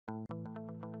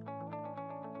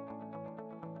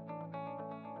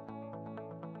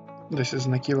This is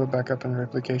NAKIVO Backup and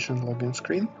Replication login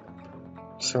screen.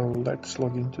 So let's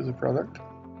log into the product.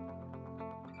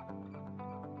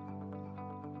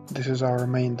 This is our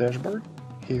main dashboard.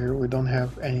 Here we don't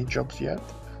have any jobs yet.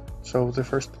 So the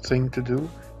first thing to do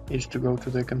is to go to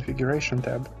the Configuration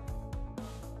tab.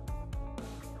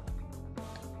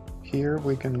 Here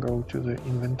we can go to the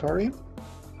Inventory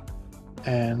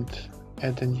and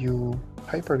add a new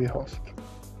Hyper-V host.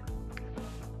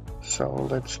 So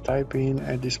let's type in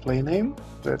a display name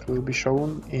that will be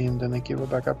shown in the NAKIVO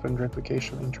Backup and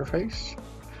Replication interface.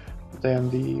 Then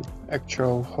the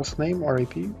actual host name or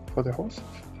IP for the host.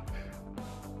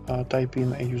 Type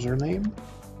in a username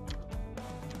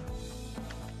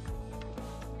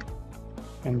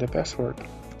and the password.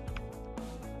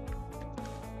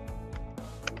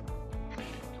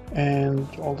 And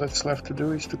all that's left to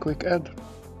do is to click Add.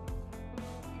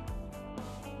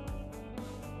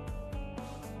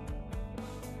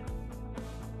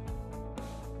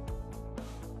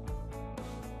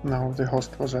 Now the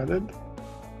host was added.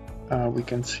 We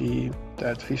can see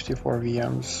that 54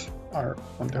 VMs are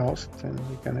on the host, and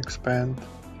we can expand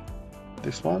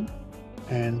this one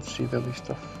and see the list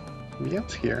of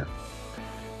VMs here.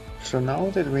 So now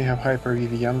that we have Hyper-V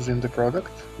VMs in the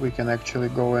product, we can actually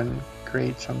go and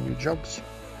create some new jobs.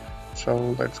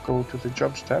 So let's go to the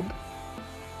Jobs tab.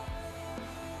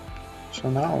 So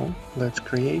now let's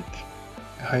create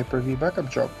a Hyper-V backup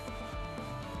job.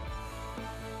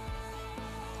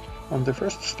 On the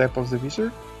first step of the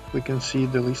wizard, we can see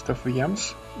the list of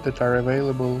VMs that are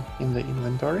available in the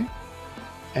inventory,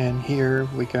 and here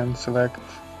we can select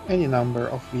any number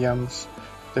of VMs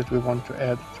that we want to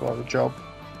add to our job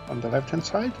on the left hand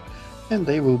side, and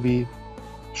they will be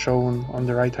shown on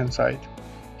the right hand side.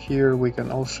 Here we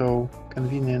can also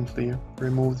conveniently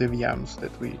remove the VMs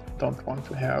that we don't want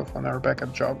to have on our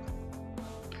backup job.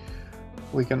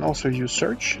 We can also use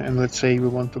search, and let's say we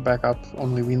want to back up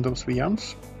only Windows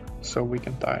VMs. So we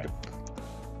can type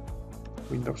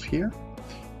Windows here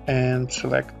and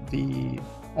select the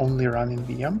only running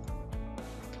VM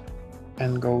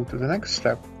and go to the next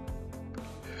step.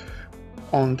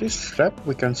 On this step,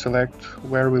 we can select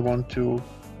where we want to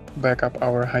back up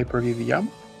our Hyper-V VM.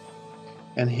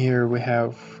 And here we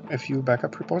have a few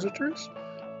backup repositories,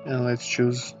 and let's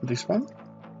choose this one.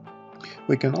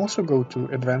 We can also go to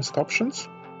Advanced Options,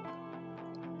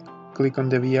 click on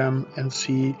the VM and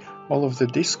see all of the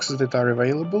disks that are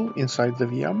available inside the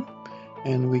VM,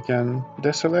 and we can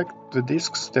deselect the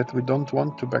disks that we don't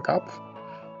want to back up,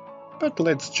 but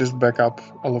let's just back up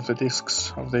all of the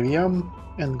disks of the VM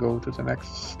and go to the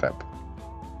next step.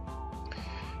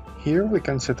 Here we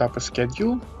can set up a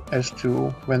schedule as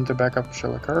to when the backup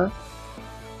shall occur.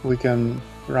 We can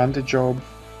run the job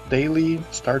daily,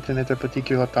 starting at a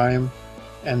particular time,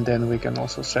 and then we can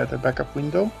also set a backup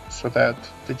window so that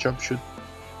the job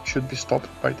should be stopped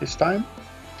by this time.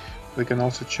 We can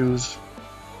also choose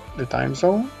the time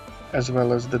zone as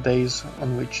well as the days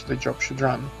on which the job should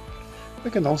run.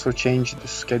 We can also change the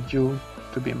schedule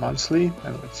to be monthly,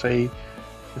 and let's say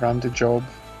run the job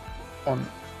on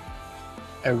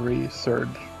every third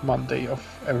Monday of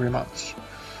every month.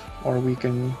 Or we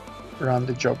can run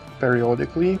the job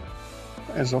periodically,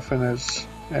 as often as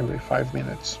every 5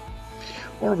 minutes.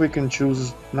 Or we can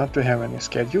choose not to have any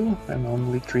schedule and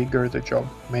only trigger the job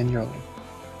manually.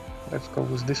 Let's go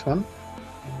with this one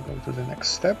and go to the next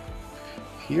step.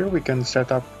 Here we can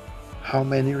set up how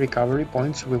many recovery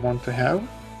points we want to have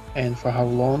and for how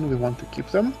long we want to keep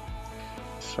them.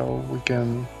 So we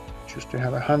can choose to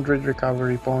have 100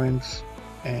 recovery points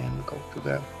and go to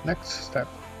the next step.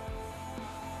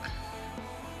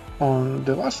 On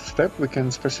the last step, we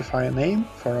can specify a name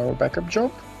for our backup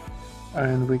job,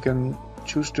 and we can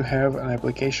choose to have an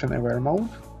application aware mode.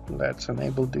 Let's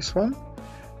enable this one,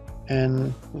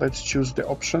 and let's choose the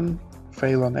option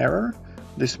fail on error.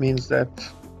 This means that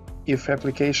if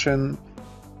application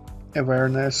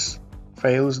awareness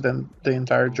fails, then the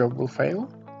entire job will fail.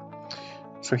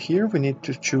 So here we need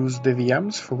to choose the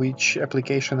VMs for which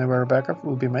application aware backup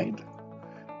will be made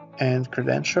and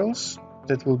credentials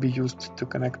that will be used to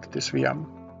connect this VM.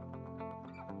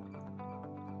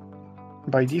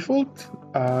 By default,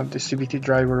 the CBT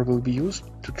driver will be used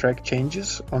to track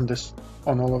changes on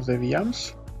all of the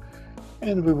VMs,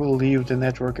 and we will leave the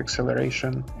network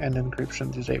acceleration and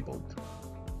encryption disabled.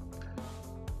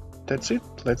 That's it.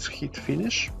 Let's hit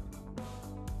finish.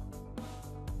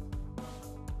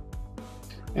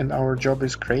 And our job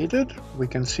is created. We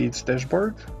can see its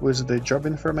dashboard with the job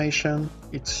information,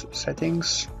 its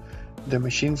settings, the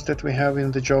machines that we have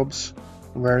in the jobs,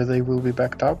 where they will be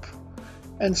backed up,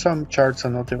 and some charts are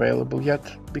not available yet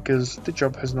because the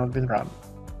job has not been run.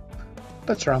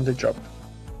 Let's run the job.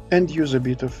 and use a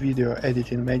bit of video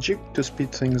editing magic to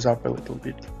speed things up a little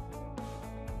bit.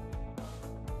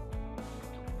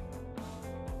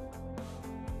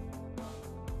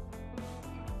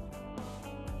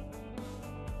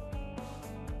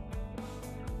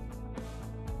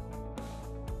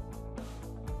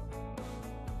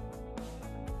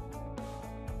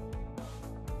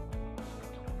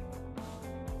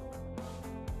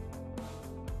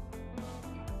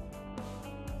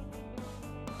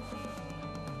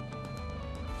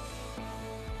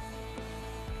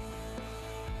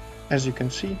 As you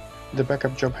can see, the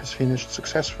backup job has finished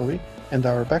successfully and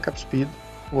our backup speed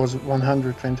was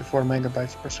 124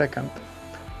 megabytes per second.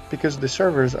 Because the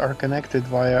servers are connected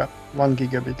via 1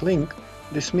 gigabit link,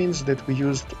 this means that we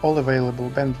used all available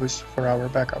bandwidth for our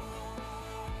backup.